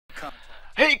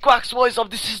Hey Quacks, what is up?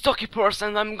 This is Ducky Purse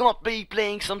and I'm gonna be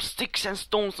playing some Sticks and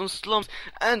Stones on Slums,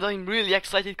 and I'm really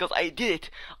excited because I did it.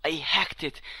 I hacked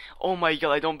it. Oh my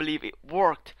god, I don't believe it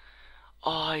worked.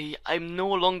 I'm no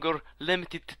longer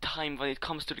limited to time when it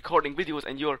comes to recording videos,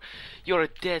 and you're a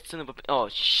dead son of a oh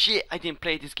shit, I didn't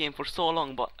play this game for so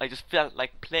long, but I just felt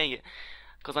like playing it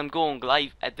because I'm going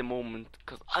live at the moment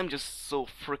because I'm just so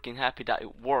freaking happy that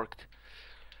it worked.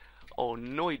 Oh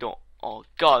no you don't. Oh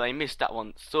god, I missed that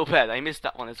one so bad. I missed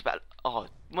that one as well. Oh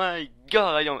my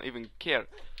god, I don't even care.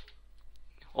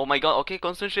 Oh my god, okay,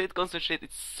 concentrate, concentrate.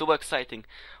 It's so exciting.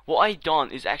 What I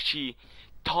done is actually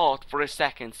thought for a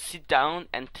second. Sit down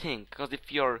and think. Because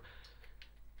if you're...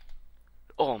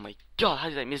 Oh my god, how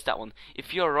did I miss that one?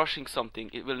 If you're rushing something,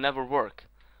 it will never work.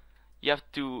 You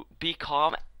have to be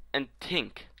calm and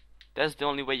think. That's the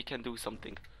only way you can do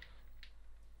something.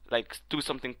 Like, do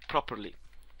something properly.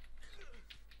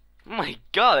 My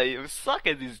god, I suck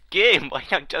at this game, but I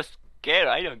don't just care.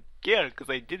 I don't care because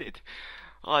I did it.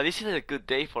 Oh, this is a good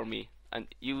day for me. And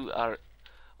you are...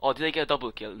 Oh, did I get a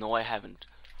double kill? No, I haven't.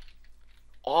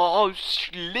 Oh,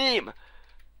 slim!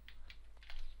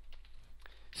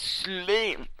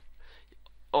 Slim!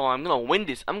 Oh, I'm gonna win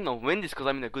this. I'm gonna win this because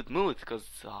I'm in a good mood. Because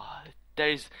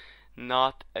there is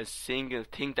not a single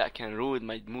thing that can ruin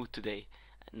my mood today.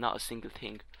 Not a single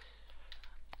thing.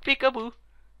 Peekaboo!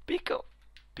 Peekaboo!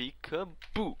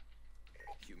 Peekaboo!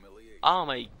 Oh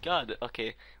my god,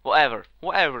 okay, whatever,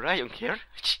 I don't care.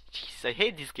 Jeez, I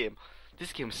hate this game.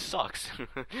 This game sucks.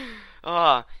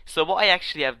 So what I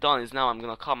actually have done is, now I'm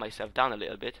gonna calm myself down a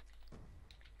little bit,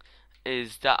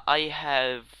 is that I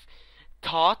have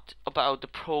thought about the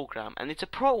program, and it's a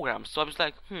program, so I was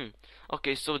like,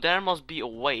 okay, so there must be a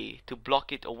way to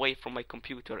block it away from my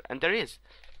computer, and there is.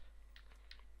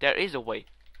 There is a way.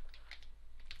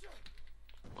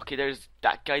 Okay, there's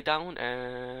that guy down,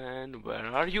 and where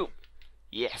are you?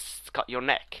 Yes, cut your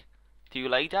neck. Do you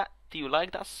like that? Do you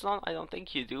like that song? I don't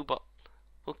think you do, but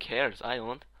who cares? I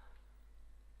don't.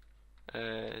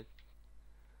 And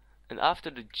after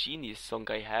the Genius song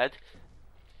I had,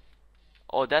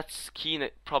 oh, that's Keen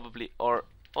probably, or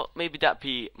maybe that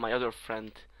be my other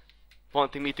friend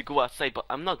wanting me to go outside, but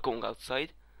I'm not going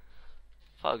outside.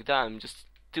 Fuck that, I'm just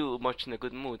too much in a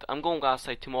good mood. I'm going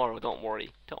outside tomorrow, don't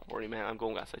worry. Don't worry, man, I'm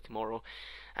going outside tomorrow.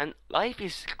 And life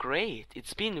is great.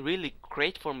 It's been really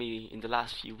great for me in the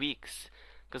last few weeks.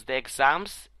 Because the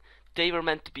exams, they were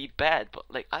meant to be bad,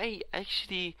 but like I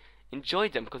actually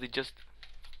enjoyed them because it just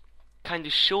kind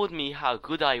of showed me how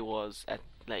good I was at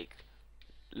like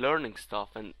learning stuff,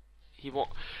 and he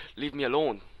won't leave me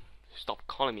alone. Stop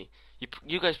calling me.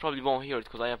 You guys probably won't hear it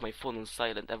because I have my phone on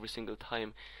silent every single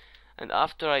time. And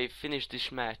after I finish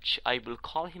this match, I will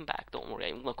call him back. Don't worry,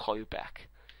 I'm gonna call you back.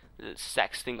 The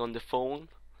sexting on the phone.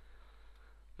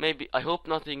 Maybe, I hope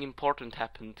nothing important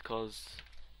happened,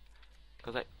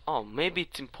 maybe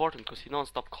it's important because he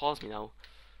non-stop calls me now.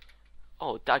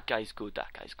 Oh, that guy's good,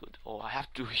 that guy's good. Oh, I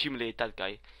have to humiliate that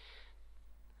guy.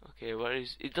 Okay, where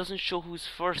is... It doesn't show who's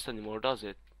first anymore, does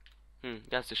it?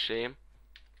 That's a shame.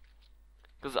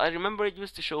 Because I remember it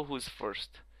used to show who's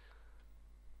first.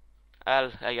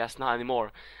 Well, I guess not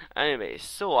anymore. Anyway,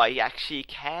 so I actually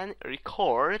can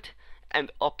record and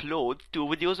upload 2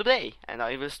 videos a day, and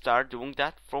I will start doing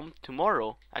that from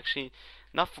tomorrow. Actually,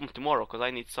 not from tomorrow, because I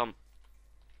need some...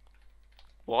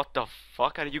 What the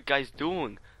fuck are you guys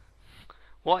doing?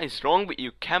 What is wrong with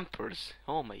you campers?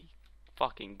 Oh my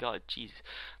fucking god, Jesus.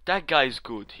 That guy's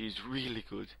good, he's really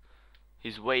good.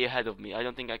 He's way ahead of me. I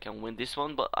don't think I can win this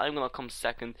one, but I'm gonna come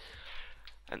second.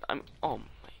 And oh my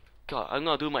god, I'm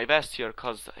gonna do my best here,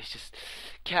 cause I just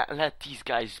can't let these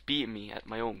guys beat me at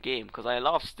my own game, cause I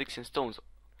love Sticks and Stones.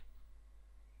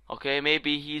 Okay,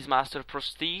 maybe he's Master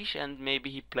Prestige and maybe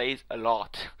he plays a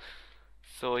lot.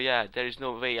 So yeah, there is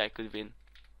no way I could win.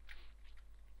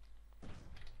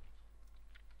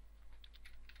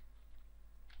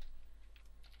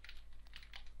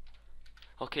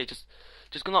 Okay, just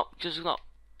gonna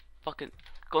fucking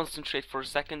concentrate for a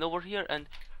second over here, and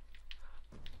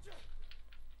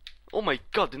oh my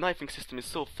god, the knifing system is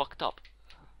so fucked up.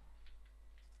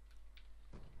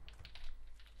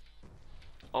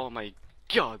 Oh my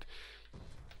god.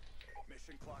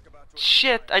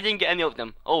 Shit, I didn't get any of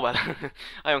them. Oh well,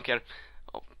 I don't care.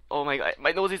 Oh my god,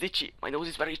 my nose is itchy. My nose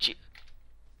is very itchy.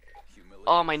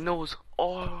 Oh, my nose.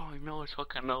 Oh, my nose,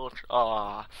 fucking nose.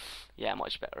 Ah, yeah,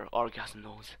 much better. Orgasm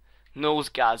nose.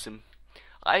 Nosegasm.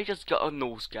 I just got a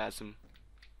nosegasm.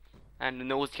 And the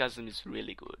nosegasm is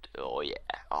really good. Oh yeah.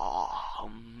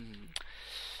 Oh,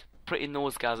 pretty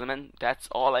nosegasm, and that's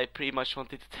all I pretty much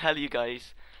wanted to tell you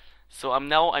guys. So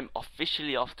I'm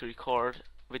officially off to record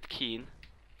with Keen,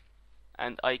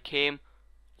 and I came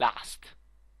last.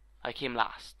 I came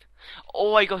last.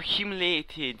 Oh, I got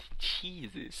humiliated.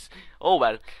 Jesus. Oh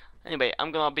well. Anyway,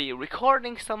 I'm gonna be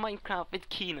recording some Minecraft with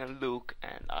Keen and Luke,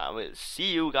 and I will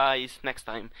see you guys next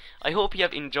time. I hope you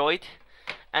have enjoyed,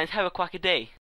 and have a quacky day.